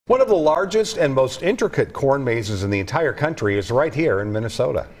One of the largest and most intricate corn mazes in the entire country is right here in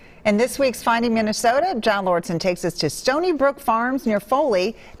Minnesota. In this week's Finding Minnesota, John Lordson takes us to Stony Brook Farms near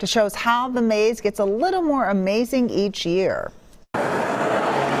Foley to show us how the maze gets a little more amazing each year.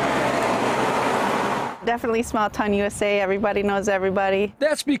 Definitely Small Town USA. Everybody knows everybody.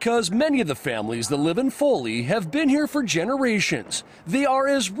 That's because many of the families that live in Foley have been here for generations. They are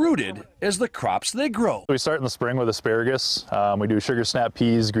as rooted as the crops they grow. We start in the spring with asparagus. We do sugar snap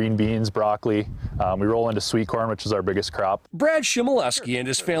peas, green beans, broccoli. We roll into sweet corn, which is our biggest crop. Brad Shimoleski and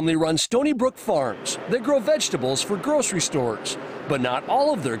his family run Stony Brook Farms. They grow vegetables for grocery stores, but not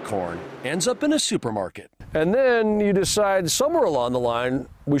all of their corn ends up in a supermarket. And then you decide somewhere along the line,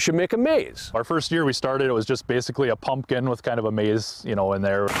 we should make a maze. Our first year we started, it was just basically a pumpkin with kind of a maze, in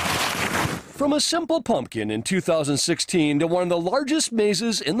there. From a simple pumpkin in 2016 to one of the largest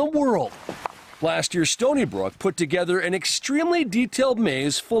mazes in the world. Last year, Stony Brook put together an extremely detailed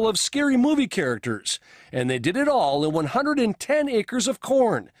maze full of scary movie characters, and they did it all in 110 acres of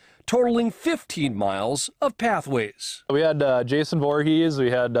corn, totaling 15 miles of pathways. We had Jason Voorhees,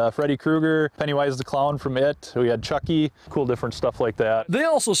 we had Freddy Krueger, Pennywise the Clown from It, we had Chucky, cool different stuff like that. They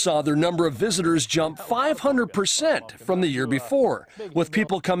also saw their number of visitors jump 500% from the year before, with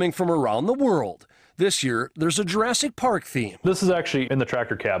people coming from around the world. This year, there's a Jurassic Park theme. This is actually in the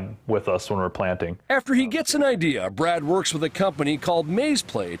tractor cab with us when we're planting. After he gets an idea, Brad works with a company called Maze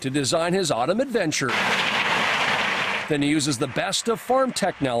Play to design his autumn adventure. Then he uses the best of farm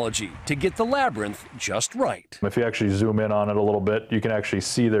technology to get the labyrinth just right. If you actually zoom in on it a little bit, you can actually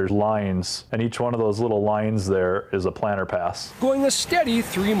see there's lines, and each one of those little lines there is a planter pass. Going a steady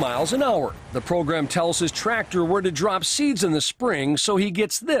 3 miles an hour. The program tells his tractor where to drop seeds in the spring, so he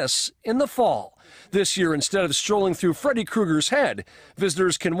gets this in the fall. This year, instead of strolling through Freddy Krueger's head,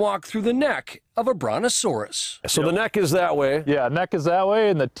 visitors can walk through the neck of a brontosaurus. So the neck is that way? Yeah, neck is that way,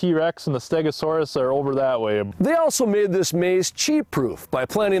 and the T-Rex and the Stegosaurus are over that way. They also made this maze cheat-proof by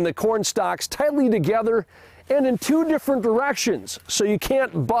planting the corn stalks tightly together and in 2 different directions, so you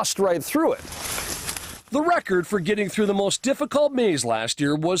can't bust right through it. The record for getting through the most difficult maze last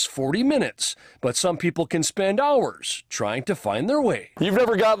year was 40 minutes, but some people can spend hours trying to find their way. You've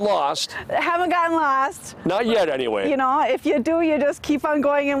never gotten lost? Haven't gotten lost. Not yet, anyway. If you do, you just keep on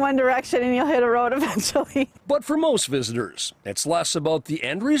going in one direction and you'll hit a road eventually. But for most visitors, it's less about the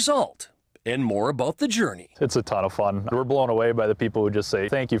end result and more about the journey. It's a ton of fun. We're blown away by the people who just say,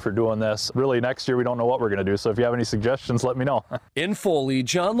 thank you for doing this. Really, next year we don't know what we're going to do, so if you have any suggestions, let me know. In Foley,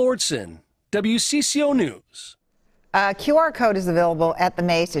 John Lordson, WCCO News. A QR code is available at the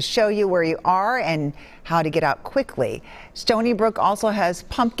maze to show you where you are and how to get out quickly. Stony Brook also has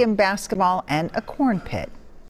pumpkin basketball and a corn pit.